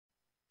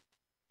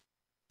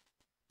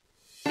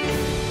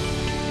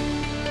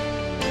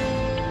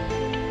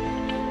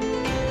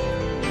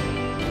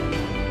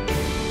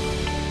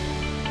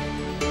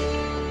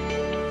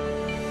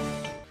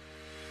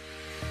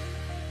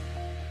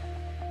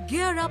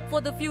Gear up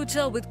for the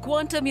future with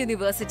Quantum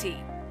University.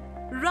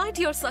 Write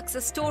your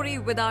success story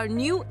with our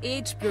new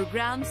age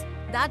programs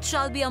that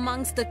shall be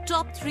amongst the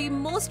top 3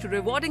 most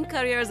rewarding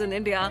careers in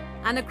India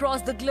and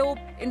across the globe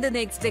in the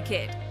next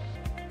decade.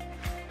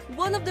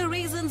 One of the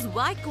reasons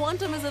why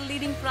Quantum is a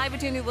leading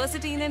private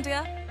university in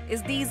India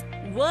is these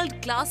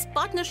world-class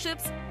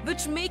partnerships,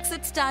 which makes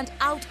it stand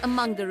out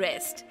among the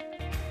rest.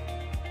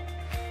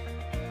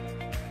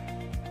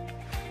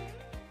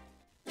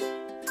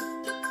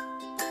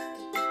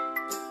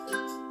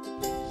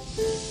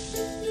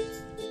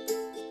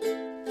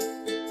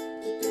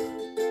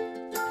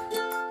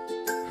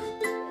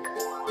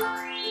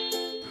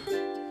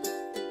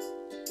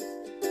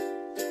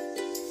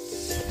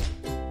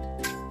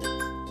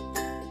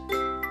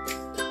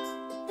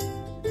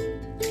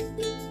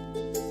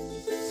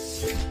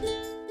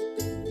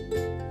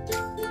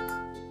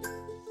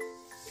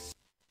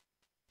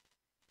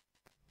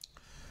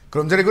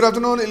 Good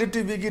afternoon,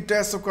 ELITETV ki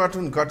test of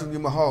cartoon ki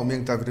mahau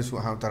meng ta video su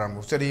ham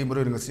taram seri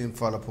muru ng sin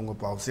fala phungo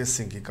pau se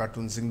singi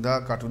cartoon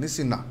singda cartoonist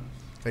sinna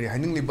kari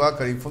haning liba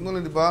kari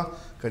phonong liba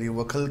kari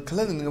wakhal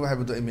khalan ng ba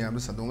habu emiam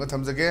sandonga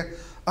thamjage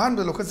an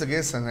do lokha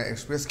jage sanga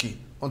express ki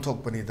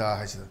onthok pani da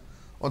haisida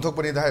onthok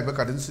pani da haiba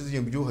cartoon si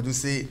yeng ju hadu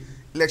si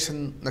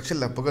election nakshil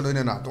la pagal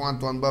hoina na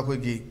ton ba khoi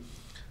ki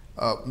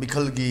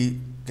mikhal gi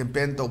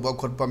campaign to ba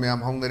khot pa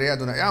myam hong re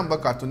aduna yam ba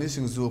cartoonist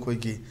sing ju khoi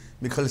ki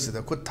mikhal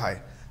sida khut thai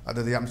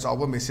ada yam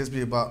chawba message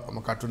bi ba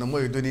cartoon mo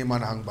yuduni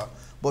man hangba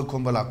bot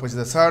khomba lak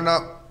pasida sarna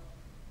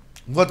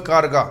vote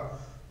karga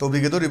to bi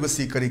gedori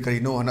basi kari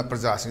no hana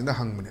praja sing da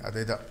hangmani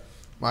ada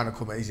mana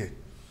khoma ije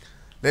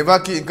leba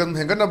ki income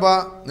hengana ba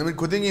namit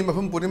khudingi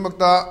mafum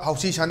punimakta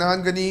hausi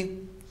shanahan gani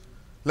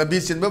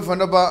lambi chinba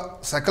fana ba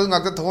cycle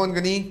ngakta thon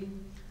gani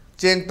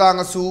cheng tang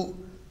asu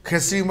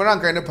khesri marang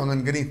kaina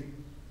phangan gani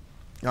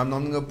yam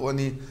nomnga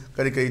poni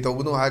kari to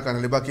buno ha kana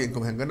leba ki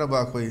income hengana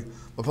ba khoi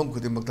mafum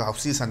khudimakta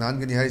hausi shanahan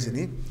gani hai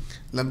sini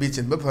lambi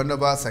chinba fana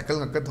ba cycle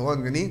ngakta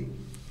thon gani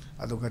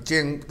aduga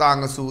cheng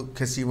tang asu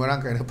khesri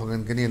marang kaina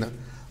phangan gani na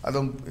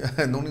adom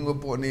nongningo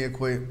poni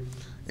khoi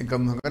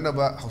income hangana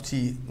ba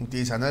hauchi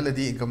unti sana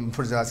ladi income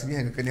furja sini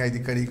hang kani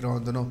haidi kari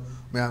ground no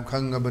mayam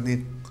khang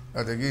abani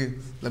adagi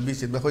lambi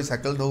chinba khoi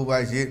cycle do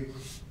ba ji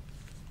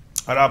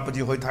arapati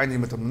hoi thaini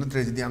matam na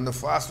tragedy amna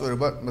fast or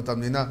ba matam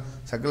nina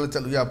cycle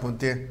chalu ya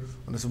ponte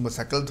ona sumba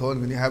cycle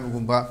thon gani habu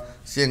gumba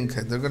seng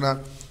khendragana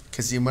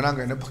khesi marang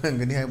gaina phang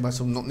gani ha ba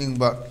sum nokning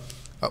ba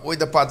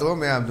oida patwa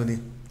mayam duni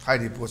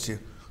haidi pochi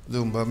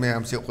dumba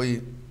mayam se khoi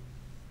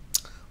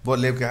bot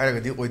lep ke haira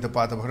gadi oida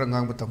patwa khara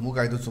ngang ba tamu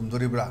gai do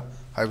chumdori bra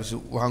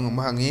haibisu wahang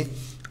mahangi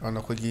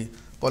ana khogi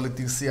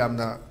politics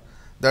yamna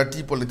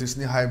dirty politics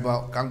ni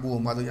haiba kangbu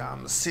ma do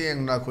yam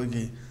seng na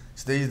khogi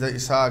sidai da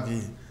isa gi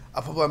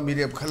afaba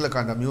mirep khalla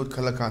kanda miut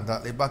khalla kanda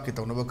leba ki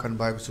tawna ba khan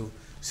baibisu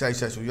sai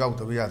su yaw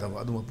da ya da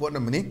ba adu pot na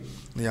mani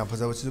ni yam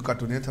phaja su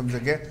cartoon ne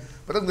thamjage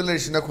patang dile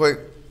sina khoi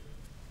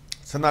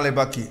sana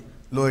leba ki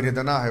loire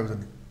dana haibu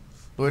ni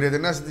loire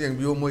dana sid yang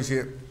bio moi se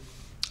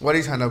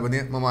wari sana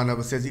bane mamana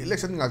ba se ji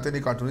election ngakte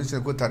ni cartoon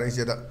se ko tharai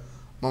se da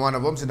mamana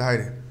bom sin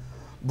haire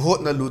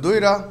vote na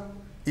ludoira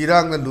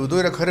irang na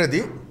ludoira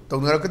kharadi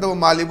tawna ka da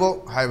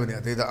malibo haibani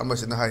aida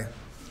amasina hai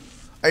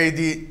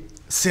aidi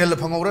sel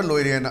phangora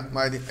loire na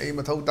maidi ai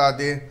mathau ta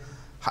de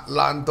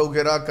lan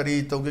tawgera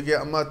kari tawgege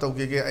ama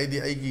tawgege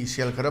aidi aigi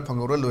sel khara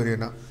phangora loire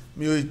na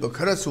mioi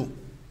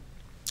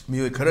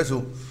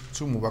kharasu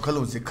sumu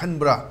bakhalu si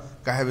khanbra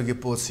ka habege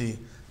posi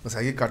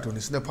masagi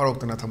cartoonist na farok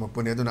tana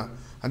thamakpone aduna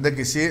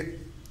handaki si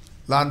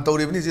lan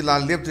tawribani ji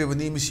lan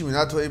leptribani misi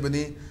mina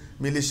thoibani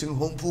milising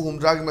humpu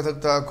humdragi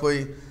mathakta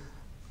khoi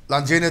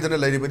lanjene dana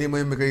lairibani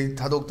mai mekai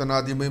thadok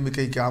tana di mai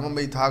mekai kyama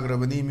mai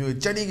thagrabani mi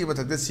chani gi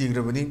mathakta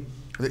sigrabani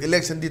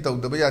election di taw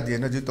daba yade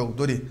na ji taw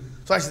dori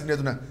swasi ne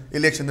duna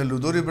election na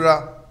ludori bra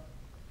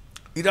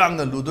irang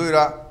na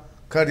ludoira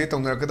khari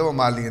tawna ka daba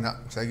mali na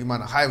sagi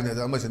mana haibne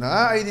da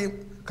amasina ai di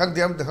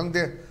khangde am ta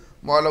khangde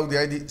malau di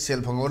ai di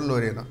sel phangor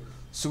lore na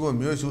sugo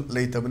mi su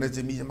leitabane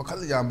ji mi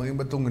makhal ya magi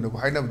batung ne ko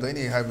haina bdo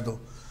ni haibdo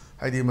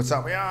haidi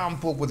macha mayam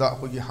pokbuda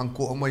khogi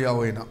hangko ama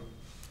yawena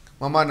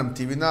mamanam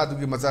TV na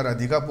adugi macha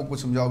radhika pokku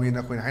sum yawi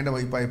na khoina haina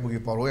bai pai pugi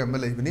paro yam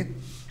leibini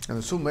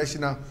sum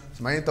maisina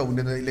smai ta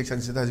unde election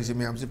se da ji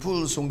mayam se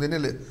full sung de ne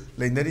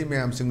leinari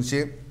mayam sing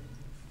se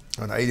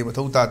ana ai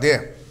mathau ta de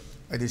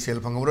ai di sel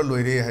phangora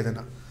loire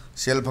haidana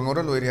sel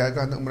phangora loire ha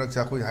ka nak marak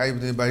cha khoi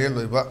haibde viral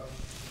loiba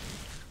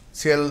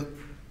sel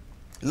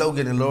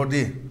lauge ne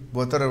lordi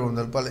botar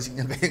ronal palasin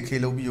ya kai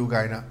khelo bi yu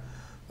gaina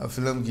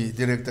film ki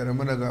director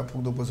amana ga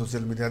phungdo po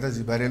social media da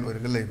ji viral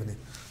oirga leibani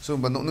so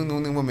banok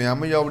nung ma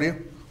mayam yawri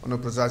ono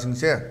praja sing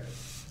se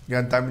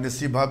gan tamine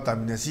si bhab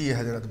tamine si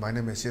hajara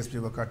maine message pe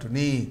ba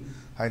cartooni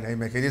hai nai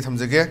me ke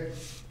thamjage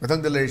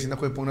mathang da leisina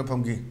khoi pungna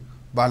phamgi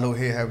balo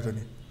he ha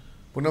btoni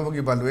pungna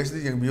phamgi balo es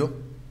di jengbiyo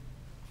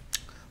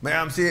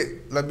mayam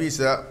se labi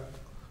sa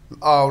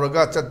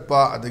awraga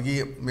chatpa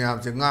adagi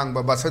mayam se ngang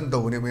ba basan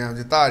do ne mayam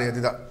se tari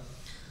adida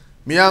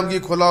mayam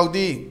gi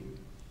kholaudi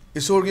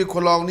isor gi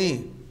kholauni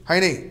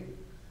हाइने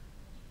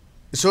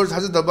इसोर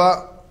थाजदबा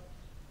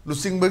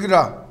लुसिंग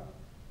बगिरा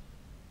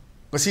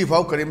ngasi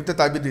phau karim ta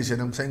tabi di se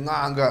nam sai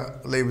ngang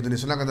leibu ni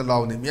suna kan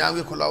law ni miam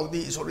ge kholaw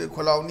di isor ge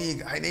kholaw ni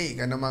ai nei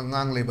kan ma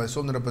ngang leiba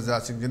som na praja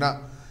sing jina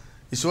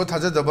isor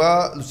thaja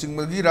daba lusing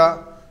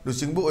magira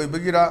lusing bu oi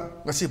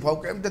bagira ngasi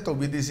phau kem ta to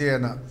bi di se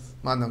na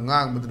ma na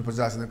ngang bu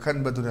praja sin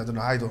khan ba du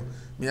na hai do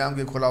miam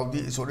ge kholaw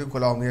di isor ge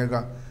kholaw ni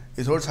ga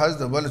isor thaja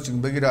daba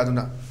lusing bagira du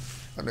na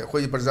ane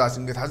khoi praja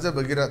sing ge thaja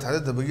bagira thaja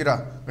daba gira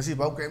ngasi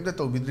phau kem ta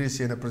to bi di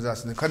se na praja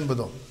sin khan ba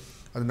do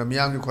aduna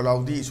miyam ki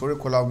kholaudi sore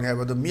kholauni ha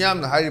badu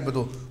miyam na hari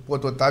badu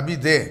poto tabi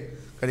de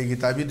kari ki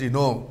tabi di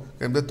no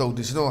kem de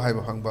tawdi sino ha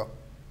ba phangba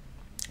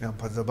yam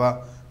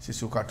phajaba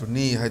sisu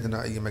cartooni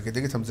haidana igi market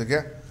gi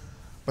thamjage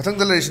pathang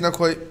dal risna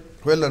khoi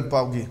khwelan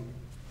pawgi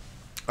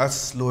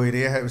as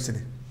loire ha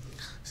bisini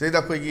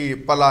seida khoi gi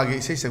pala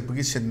gi sei sak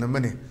gi sin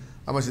namani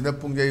ama sina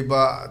pungjai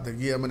ba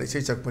dagi amane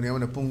sei chak pani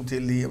amane pung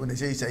theli amane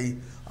sei sai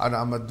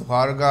ana ama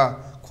duharga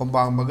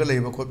khombang maga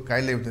leiba khot kai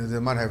leiba de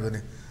man ha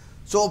bani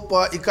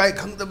sopa ikai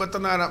khangda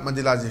batana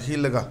mandila ji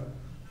hilaga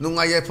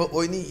nunga ye pho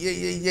oini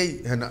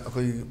ye hana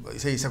khoi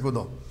sei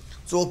sakudo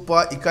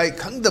sopa ikai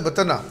khangda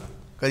batana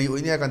kari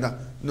oini ha kanda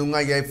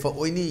nunga ye pho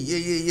oini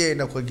ye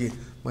na khoi gi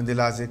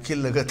mandila ji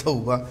khilaga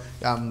thauba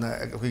yamna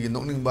khoi gi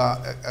nokning ba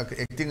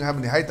acting ha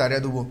mani hai tare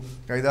adubu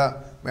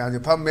kaida mayam ji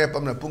pham me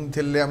pamna pung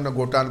thille amna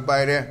gotan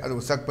paire adu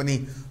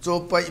sakpani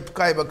sopa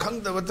ikai ba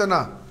khangda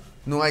batana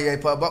nunga ye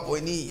pho ba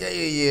oini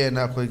ye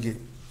na khoi gi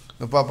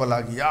nupa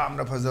palagi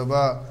yamna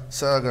phajaba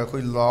saga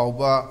khoi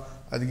lawba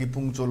adigi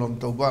pung cholom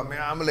tawba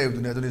mayam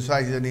leibdune aduni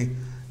swai jani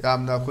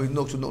yamna khoi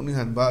noksu nokning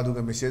hanba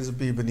aduga message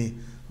pi bani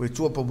khoi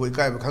chopa boi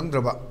kai ba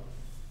khangdraba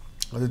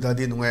adu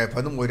dadi nungai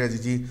phanum oira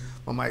ji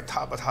mamai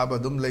thaba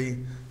dum lei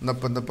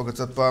napa ka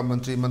chatpa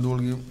mantri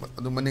mandul gi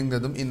adu maning da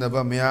dum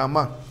inaba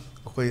mayama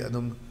khoi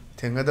adum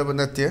thengadaba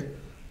natte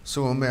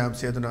suma mayam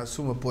se aduna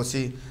suma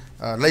posi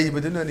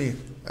leibaduna ni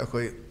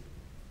khoi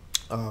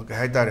ga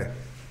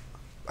haidare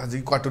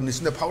aji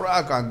cartoonist na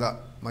phawra kanda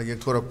ma yek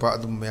thorak pa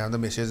adum mayam da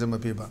message ma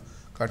piba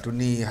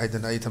cartooni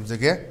haidana ai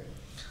thamjage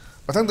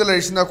pathang da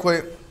larisna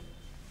khoi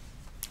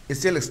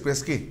SL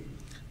Express ki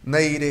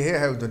nai re he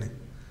haudune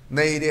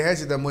nai re he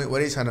sida moi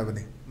wari sana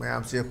bani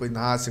mayam se khoi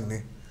na sing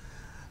ne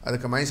ada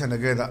kamai sana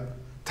ge da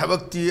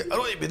thabakti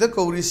aroi bida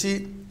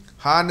kaurisi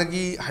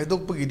hanagi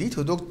haidok pagi di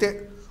thodokte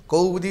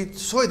kowudi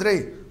soidrei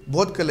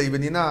bot ka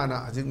leibani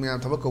na ajik mayam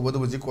thabak kowadu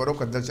buji korok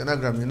kandak chana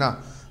gramina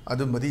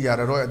adu madi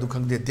yara roi adu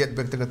khangde date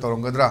back ta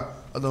toronggadra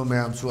adu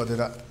mayam su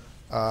adira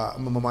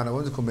mamana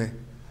won kume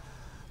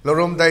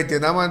lorom dai te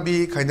naman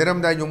bi khainaram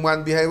dai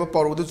nyungman bi haiba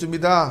pawrudu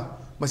chumida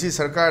masi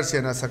sarkar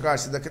sena sarkar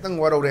sida kitang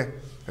warore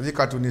aji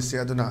cartoonist se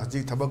aduna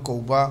aji thabak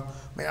kouba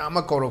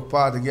mayama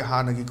korokpa dagi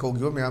hanagi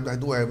kougi mayam dai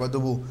du haiba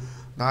dubu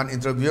nan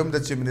interview am da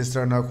chief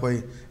minister na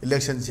khoi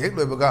election jek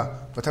loibaga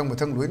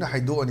pathang loina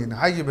haidu ani na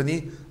haigi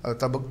bani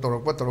tabak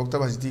torokta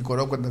basiti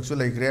korok kan daksu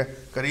leigre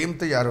karim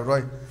ta yaro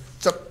roi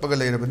chap paga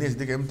leira bani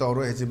sidi kem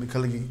tawro he jimi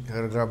khalgi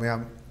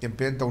gram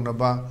campaign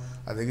tawnaba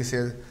adagi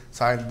se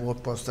sign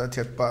board poster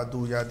thetpa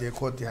du ya de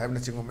khoti haibna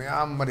chingo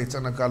mayam mari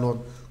chana kalon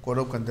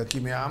korok kan da ki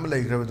mayam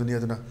leigra dunia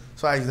duna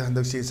so ai da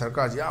handak se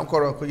sarkar ji am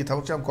koro khoi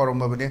thabak cham korom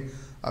ma bani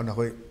amna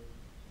khoi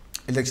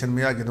election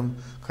maya gi dum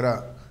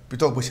khara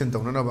pitok pusin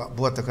tawnana ba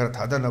vote ta khara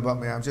thadana ba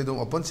mayam se dum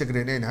open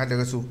secretary ne ha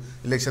daga su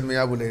election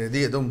maya bu leire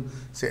di dum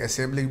se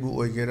assembly bu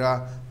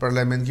oigera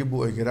parliament ki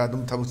bu oigera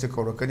dum thabak se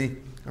korokani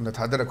ana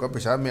thadara ko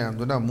pesa mayam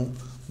duna mu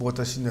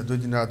vote sin du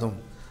dina dum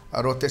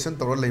rotation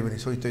tawra leibani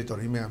soi toi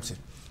tori mayam se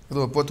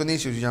adu potoni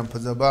su jam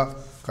phajaba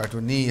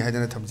cartooni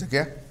haidana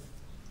thamjake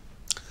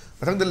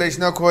pathang da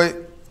leisna khoi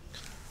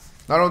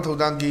naron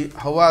thodangi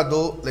hawa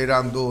do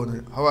leirang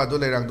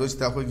do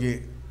sta khoi gi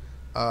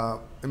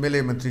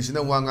MLA mantri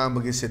sina wanga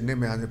magi sidne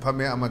me ane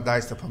phame ama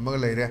dais ta phamaga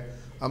leire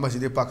ama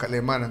sidi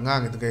pakale mana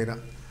ngang it gaina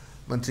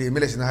mantri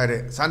MLA sina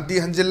hare santi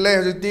hanjille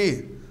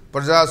hajiti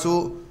praja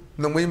su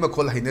nongmai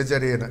makhol haina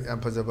jare na yam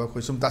phajaba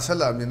khoi sum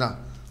tasala amina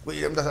koi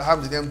yam da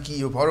ham jidi am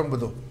ki phorum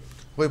bodo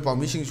koi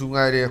pami sing su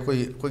ngai re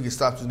koi gi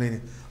staff su nei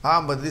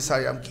ham badi sa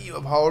yam ki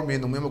power me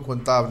nongmai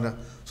makhon tabna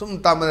sum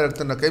tamana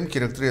rakta kem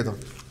kiraktre do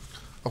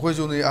khoi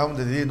ju ni am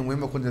da di nongmai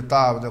makhon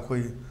ta da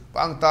khoi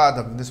pang ta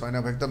da ni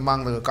swaina phekta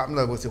mang la kam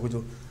la bo se khoi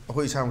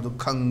khoi sang du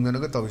khang na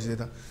ga taw si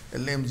da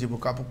lem ji bu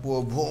kapak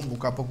po bhom bu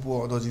kapak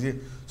po do ji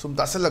sum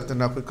ta salak ta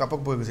na khoi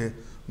kapak po ga se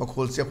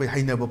makhol se khoi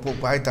haina ba pok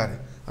ba hai tare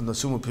ando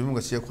sum phim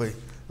ga se khoi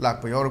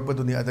lak pa yor pa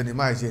dunia adani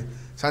mai se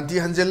santi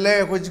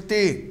hanjelle khoi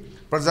jikti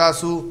praja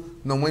su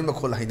nongmai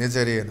makhol haina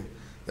jare na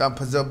yam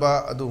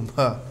phajaba adu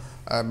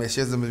ma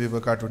message me ba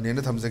cartoon ne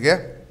na thamjage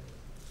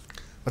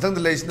mathang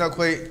da leisna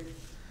khoi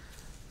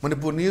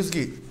Manipur news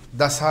gi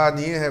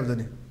dasani have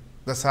dani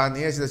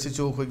dasani is the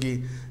situ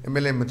khoi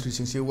MLA mantri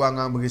sing si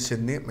wanga magi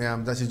senni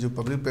mayam da situ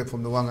public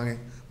platform da wanga nge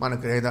mana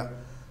kreda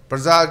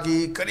praja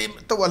gi karim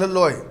to wal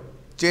loi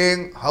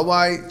cheng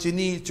hawai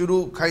chini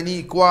churu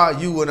khaini kwa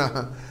yu na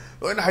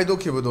loina haidok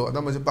khibodo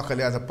adama ji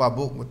pakale asa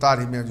pabu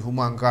mutari me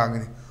humang kang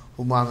ni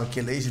humang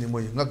ke lei sini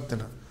moi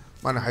ngaktana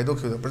mana haidok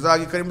khibodo praja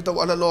gi karim to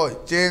wal loi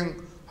cheng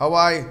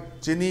hawai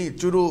chini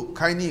churu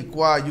khaini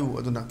kwa yu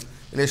aduna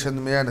election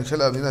me na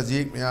chala bina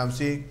ji mayam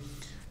si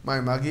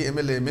मागी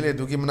MLA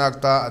दुकी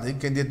मनाक्ता अदि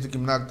candidate दुकी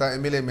मनाक्ता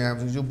MLA ma'am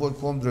सिंजु boat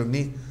खोम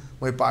द्रमनी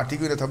मोय party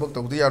को थबक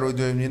तौद यारोय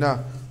दोयमनिना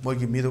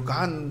मोयगी मीदो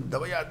काहन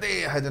दबा यादे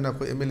हायदना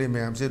कोई MLA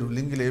ma'am से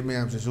ruling की ले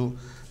मैम से सु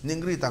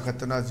निंग्री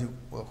ताकतना जी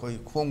कोई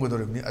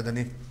खोंगदोरमनी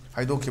अदनी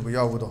हाइदोखिबो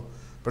यावदो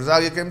प्रजा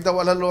के केमता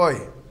वाललोय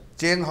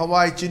चेंग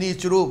हवाई चिनी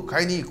चुरु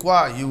खाइनी क्वा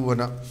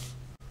युवना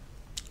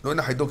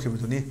लोना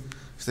हाइदोखिबदुनी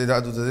स्टेदा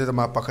अदुदे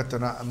मा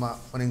पाखतना मा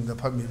मनिंग द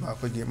फमिबा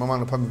कोई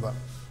ममांग फमिबा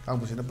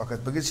आंबुसिना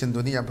पाखतबगी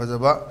सिंदोनी या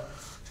फजबा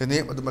सेनी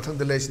अदु मथंग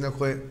द लेसिना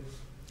कोई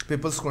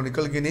पीपल्स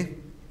क्रॉनिकल गिनी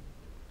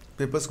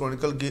पीपल्स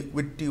क्रॉनिकल की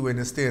विट्टी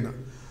वेडनेसडे ना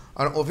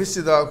और ऑफिस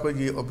सिदा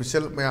कोई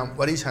ऑफिशियल मैम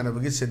वरी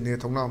सानबगी सिन्ने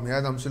थोंना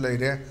मैयादम सु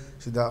लेरे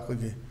सिदा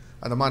कोई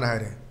अदमान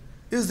हायरे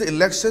is the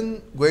election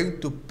going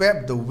to pave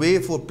the way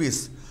for piece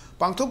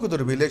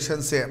पांगथोकदोरिबा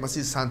election से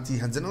मसी शांति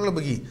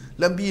हंजनलबगी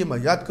लंबी मा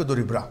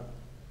यादकदोरिब्रा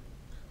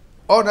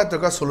और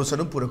नत्रगा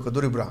सोल्यूशन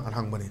पुरकदोरिब्रा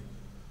अनहंगबनी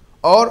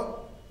और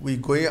we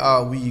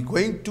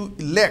going to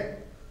elect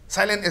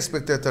silent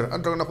spectator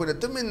अंतरगना कोई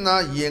तुमिना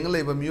येंग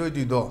लेबा मियोय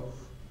दुइदो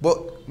बो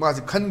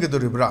माजि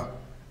खनगदोरिब्रा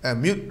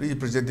mute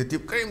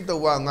representative क्रेम तो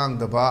वा ngang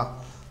दबा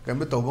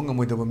केम तो बंग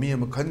मोइदबा मी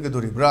अम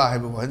खनगदोरिब्रा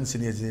हाइबो हन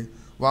सिने जे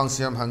वांग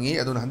सियाम हंगी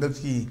अदुन हंदक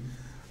की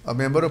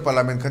मेंबर ऑफ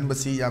पार्लियामेंट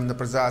खनबसी यामना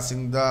प्रजा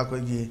सिंगदा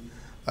कोई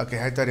के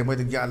हाइतारे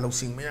मोइद ग्यान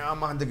लौसिंग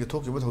मयाम हंदक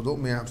थोकिबो थोदो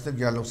मयाम से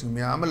ग्यान लौसिंग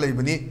मयाम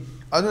लेबनी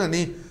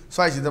अदुननी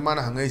स्वाइसिदा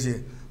माना हंगैसे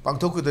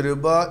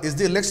पांगथोकदोरिबा is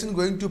the election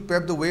going to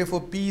pave the way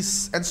for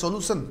peace and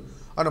solution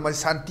ana mai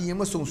santi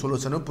amasung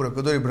solution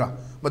purakadoribra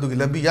madugi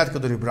lambi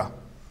yatkadoribra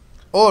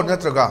or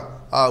natraga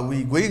are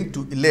we going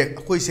to elect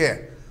akoi se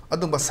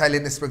adumba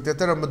silent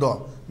spectator amado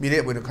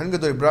mire boina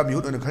khangadoribra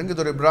mute ona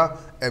khangadoribra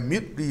a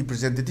mute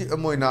representative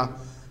amoina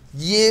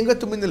yenga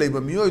tumin leiba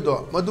mioi do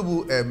madubu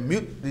a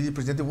mute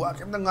representative wa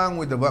kemna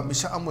ngangoi daba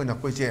misa amoina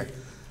koi se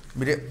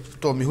mire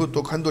to mihu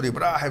to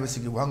khandoribra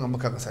haibasi gi wanga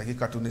makha sa gi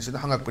cartoon se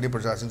hangak pari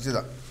praja sing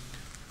sida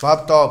बाप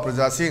तो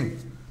प्रजा Singh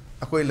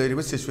अकोई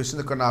लेरिबा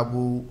situation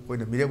कनाबू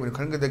Koyna Mire Koyna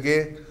खनगदगे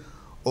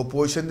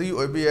opposition दगी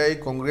ओइबे याय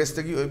Congress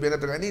दगी ओइबे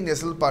नतगा any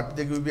national party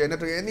दगी ओइबे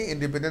नतगा any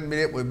independent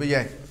Mire ओइबे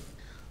याय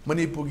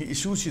मणिपुर की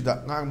issue सिदा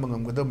ngang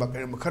mangam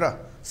bakare khara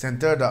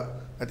center da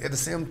at the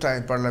same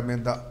time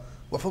parliament da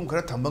wafum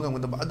khara thamba ngam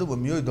da adu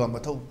mioi do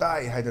mathau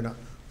tai haidana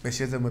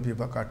message ma pi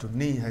ba cartoon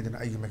ni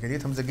haidana ai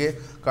makari thamjage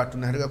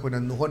cartoon harga koina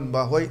nuhon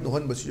ba hoi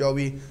nuhon ba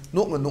yawi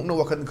nokna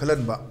wakhan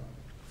khalan ba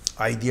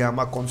idea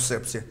ma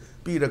concept se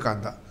पीर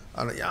कांदा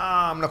अना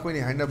यामना कोइनी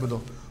हाइनबदो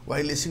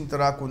वाइ लिसिंग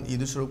तरा कुन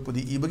इदु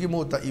सुरुकपुदी इबगी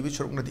Mota इबि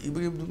सुरुक नति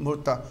इबगी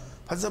Mota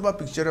फजबा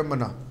picture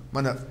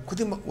मना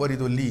खुदिम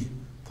वरिदो ली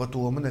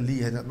photo मना ली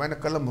है माइना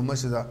कलम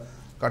मसिदा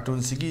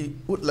कार्टून सिगी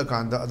उतला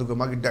कांदा अदुगा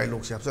मागी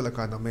डायलॉग से हपसला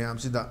कांदा मयाम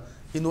सिदा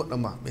इनोट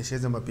नमा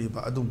मेसेज मा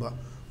पीबा अदुंबा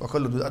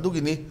वखल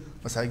अदुगिनी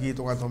मसागी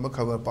तोगा थोंबा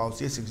खबर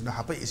पाउचे सिंगना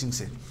हापै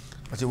इसिंगसे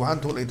मसे वाहन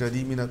थोक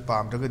लेतदी मिना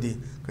पामदगदी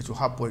कछु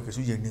हापोय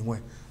कछु येंगनिंगोय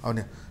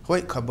आउने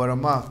होय खबर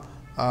मा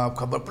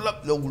खबर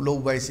पुलप लो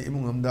बाइसे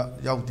इमुंग हमदा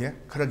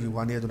याउते खरगी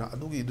वानी अदुना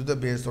अदुगी दुदा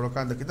बेस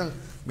तोरकांदा कितंग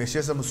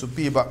मेसेज अम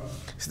सुपीबा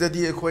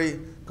सिददी एखोय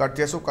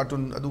कार्टेसो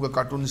कार्टून अदुगा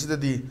कार्टून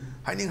सिददी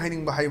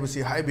हाइनिंग बा हाइबसी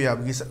हाइबे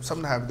याबगी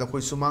समना हाइबदा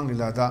कोई सुमांग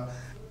लीलादा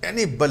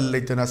एनी बल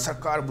लेतना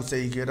सरकार बु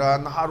चैगेरा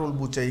नहारुल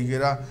बु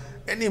चैगेरा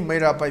एनी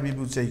मैरा पाइबी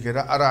बु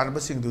चैगेरा अरान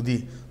बसिंग दुदी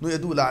नु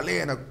अदु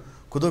लाले ना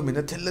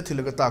खुदोमिना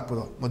थिल्लगा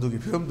ताकपदो मदुगी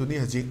फिल्म दुनी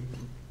हजी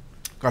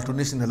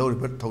कार्टूनिस्ट इन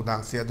लौरिबा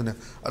थौदांग से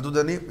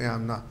अदुदनी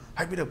मैमना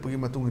हाइबिरकपगी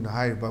मतुंगिना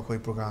हाइबा कोई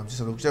प्रोग्राम से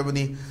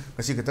सदुकजबनी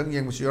गसी खतंग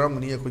येंगमुसु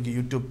यरामनी अखोगी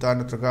यूट्यूब ता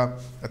नत्रगा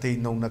अतै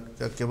नौना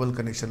केबल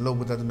कनेक्शन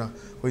लौबदा दुना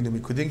कोई नमी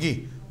खुदिंगी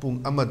पुंग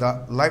अमदा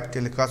लाइव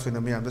टेलीकास्ट होना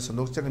मैमदा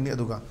संदोकचगनी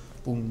अदुगा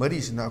पुंग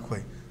मरी सिना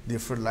अखोई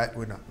different light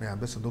होना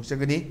मैमदा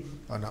संदोकचगनी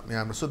अना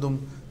मैमना सुदुम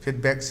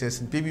फीडबैक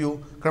सेशन पीबियू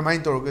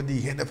क्रमाइन तोरगदी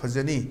हेड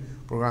फजनी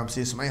प्रोग्राम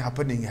से समाय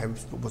हैपनिंग है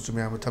Basu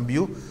ma'am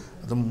थंबियू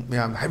अदुम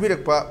ma'am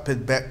हाइबिरकपा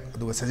feedback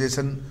अदुगा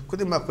suggestion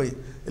खुदिमा कोई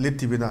एलिट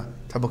टीवी ना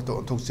थबक तो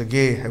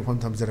थोकचगे हाइफोन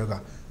थमजरगा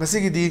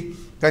ngasigiदी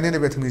कानेने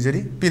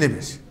बेथंगनिजरी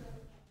पिनेबेस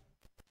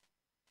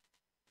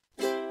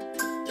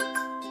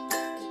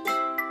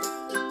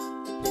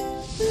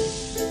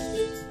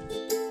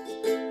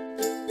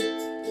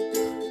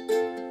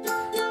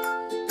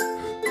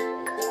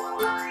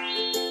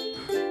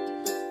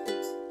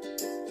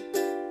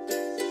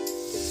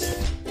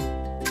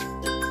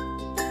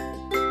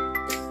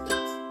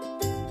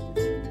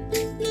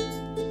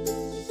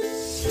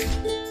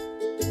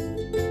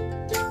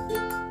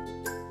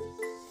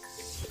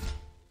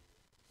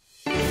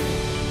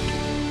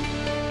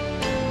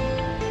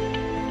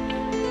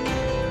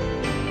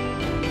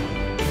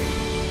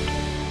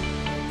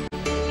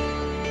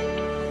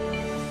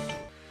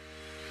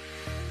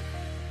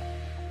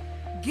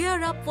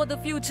Gear up for the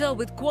future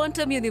with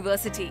Quantum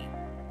University.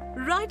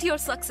 Write your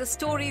success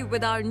story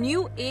with our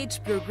new age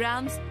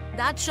programs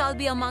that shall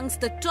be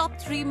amongst the top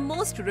 3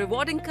 most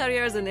rewarding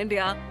careers in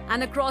India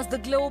and across the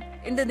globe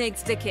in the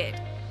next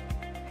decade.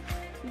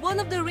 One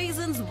of the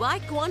reasons why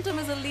Quantum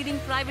is a leading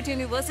private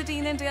university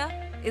in India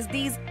is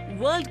these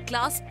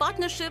world-class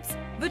partnerships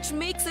which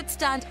makes it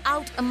stand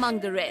out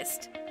among the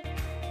rest.